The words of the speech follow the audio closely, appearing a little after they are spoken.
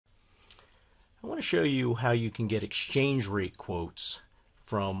I want to show you how you can get exchange rate quotes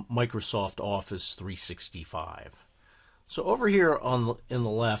from Microsoft Office 365. So over here in the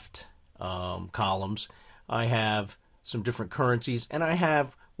left columns, I have some different currencies, and I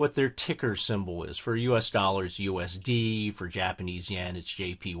have what their ticker symbol is. For US dollars, USD. For Japanese yen, it's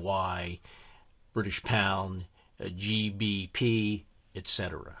JPY. British pound, GBP,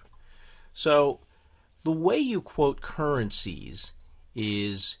 etc. So the way you quote currencies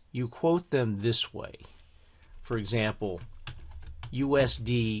is you quote them this way. For example,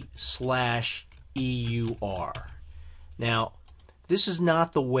 USD / EUR. Now, this is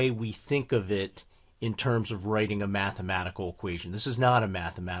not the way we think of it in terms of writing a mathematical equation. This is not a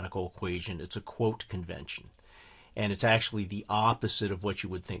mathematical equation. It's a quote convention. And it's actually the opposite of what you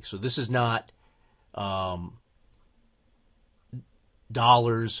would think. So this is not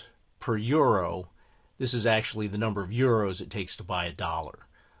dollars per euro. This is actually the number of euros it takes to buy a dollar.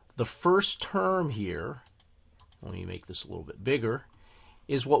 The first term here, let me make this a little bit bigger,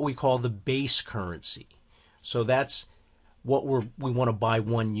 is what we call the base currency. So that's what we want to buy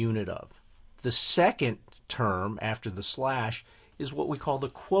 1 unit of. The second term after the slash is what we call the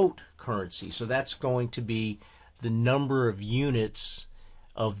quote currency. So that's going to be the number of units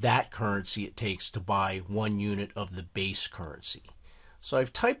of that currency it takes to buy 1 unit of the base currency. So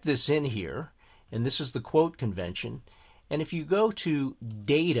I've typed this in here, and this is the quote convention. And if you go to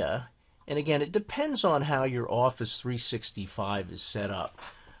data, and again, it depends on how your Office 365 is set up.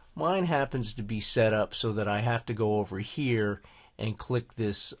 Mine happens to be set up so that I have to go over here and click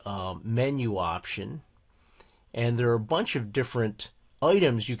this menu option. And there are a bunch of different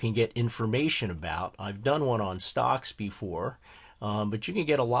items you can get information about. I've done one on stocks before, but you can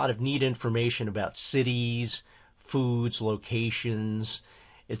get a lot of neat information about cities, foods, locations,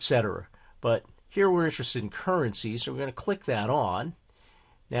 etc. But here we're interested in currencies, so we're going to click that on.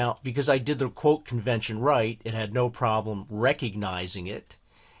 Now, because I did the quote convention right, it had no problem recognizing it.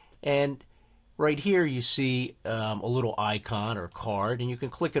 And right here you see a little icon or card, and you can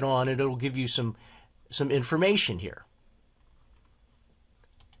click it on and it'll give you some information here.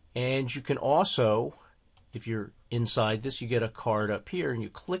 And you can also, if you're inside this, you get a card up here and you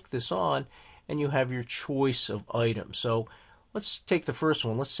click this on and you have your choice of items. So let's take the first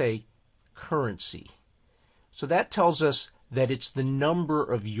one. Let's say currency. So that tells us that it's the number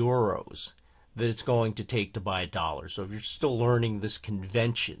of euros that it's going to take to buy a dollar. So if you're still learning this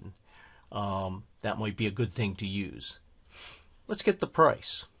convention, that might be a good thing to use. Let's get the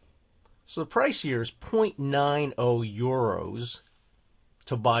price. So the price here is 0.90 euros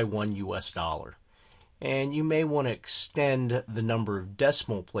to buy 1 US dollar. And you may want to extend the number of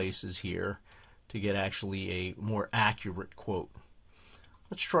decimal places here to get actually a more accurate quote.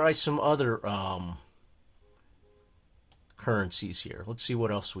 Let's try some other currencies here. Let's see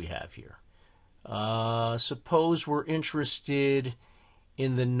what else we have here. Suppose we're interested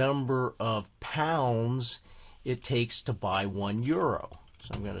in the number of pounds it takes to buy 1 euro.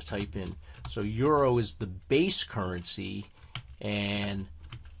 So I'm going to type in, so euro is the base currency and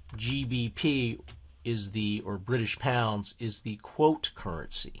GBP is the, or British pounds, is the quote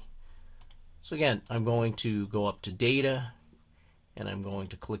currency. So again, I'm going to go up to data and I'm going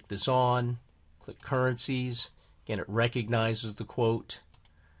to click this on, click currencies. Again, it recognizes the quote.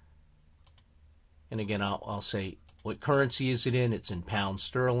 And again, I'll say, what currency is it in? It's in pounds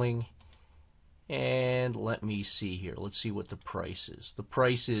sterling. And let me see here. Let's see what the price is. The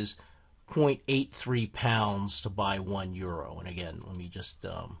price is 0.83 pounds to buy 1 euro. And again, let me just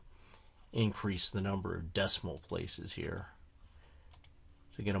increase the number of decimal places here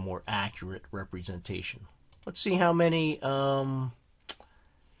to get a more accurate representation. Let's see how many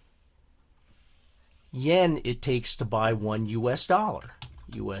yen it takes to buy 1 US dollar.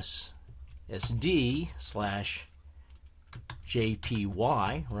 USD /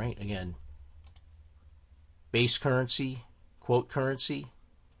 JPY, right? Again, base currency, quote currency.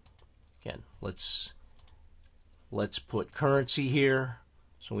 Again, let's put currency here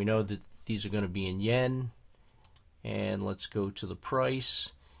so we know that these are going to be in yen. And let's go to the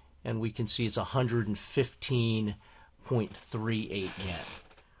price, and we can see it's 115.38 yen.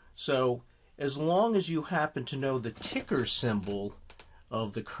 So as long as you happen to know the ticker symbol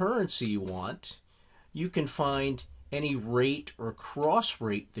of the currency you want, you can find any rate or cross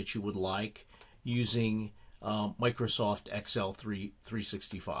rate that you would like using Microsoft Excel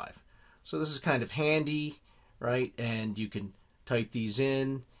 365. So this is kind of handy, right? And you can type these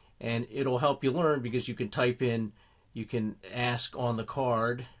in, and it'll help you learn because you can type in, you can ask on the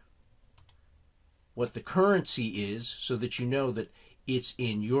card what the currency is so that you know that it's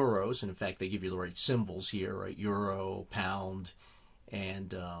in euros. And in fact, they give you the right symbols here, right? Euro, pound,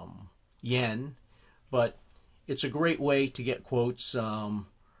 and yen, but it's a great way to get quotes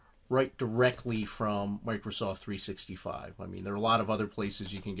right directly from Microsoft 365. I mean, there are a lot of other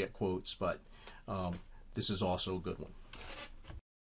places you can get quotes, but this is also a good one.